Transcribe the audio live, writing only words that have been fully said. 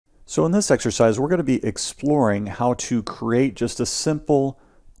So in this exercise, we're going to be exploring how to create just a simple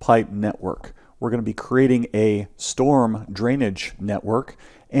pipe network. We're going to be creating a storm drainage network,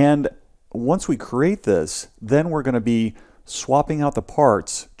 and once we create this, then we're going to be swapping out the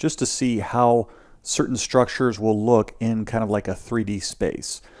parts just to see how certain structures will look in kind of like a 3D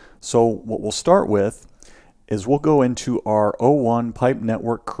space. So what we'll start with is we'll go into our O1 pipe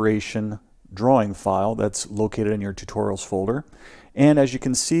network creation drawing file that's located in your tutorials folder. And as you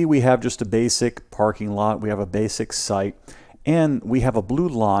can see, we have just a basic parking lot, we have a basic site, and we have a blue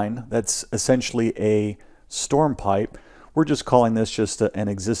line that's essentially a storm pipe. We're just calling this just an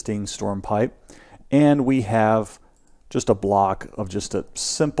existing storm pipe. And we have just a block of just a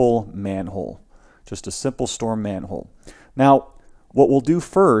simple manhole, just a simple storm manhole. Now, what we'll do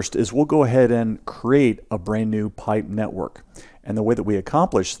first is we'll go ahead and create a brand new pipe network. And the way that we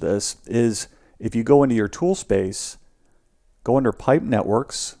accomplish this is if you go into your tool space, go under Pipe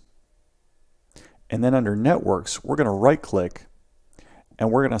Networks, and then under Networks, we're going to right click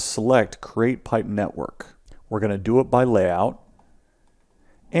and we're going to select Create Pipe Network. We're going to do it by layout,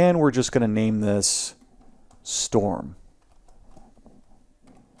 and we're just going to name this Storm.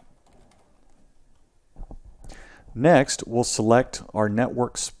 Next, we'll select our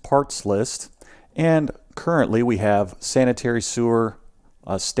network's parts list, and currently we have sanitary sewer,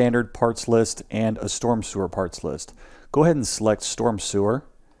 a standard parts list, and a storm sewer parts list. Go ahead and select storm sewer,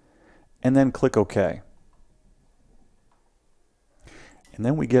 and then click OK. And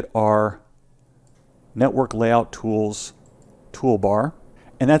then we get our network layout tools toolbar,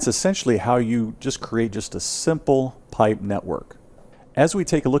 and that's essentially how you just create just a simple pipe network. As we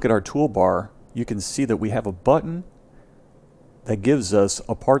take a look at our toolbar, you can see that we have a button that gives us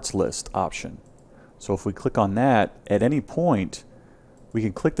a parts list option. So if we click on that, at any point we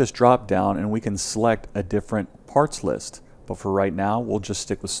can click this drop down and we can select a different parts list. But for right now, we'll just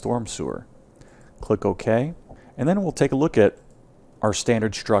stick with storm sewer. Click OK, and then we'll take a look at our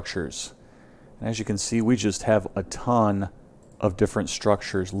standard structures. And as you can see, we just have a ton of different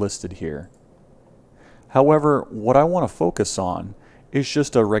structures listed here. However, what I want to focus on is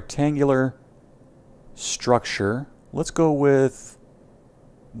just a rectangular structure. Let's go with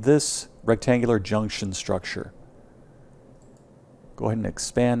this rectangular junction structure. Go ahead and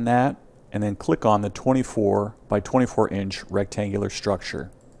expand that, and then click on the 24 by 24 inch rectangular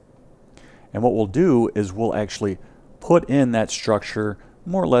structure. And what we'll do is we'll actually put in that structure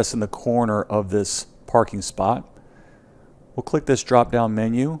more or less in the corner of this parking spot. We'll click this drop down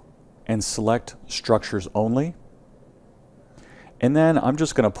menu and select structures only. And then I'm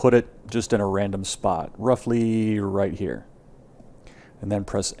just going to put it just in a random spot, roughly right here. And then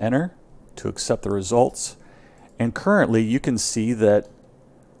press enter to accept the results. And currently you can see that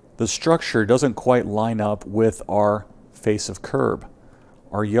the structure doesn't quite line up with our face of curb.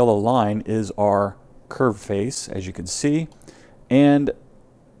 Our yellow line is our curved face, as you can see. And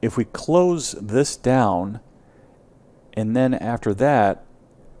if we close this down, and then after that,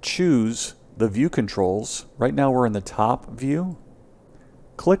 choose the view controls. Right now we're in the top view.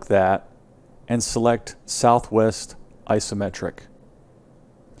 Click that and select Southwest Isometric.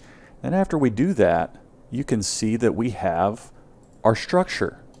 And after we do that, you can see that we have our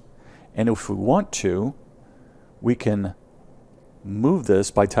structure. And if we want to, we can move this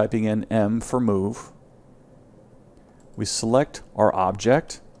by typing in M for move. We select our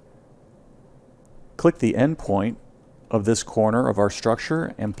object, click the endpoint of this corner of our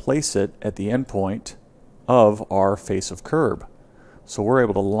structure, and place it at the endpoint of our face of curb. So we're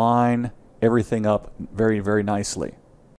able to line everything up very, very nicely.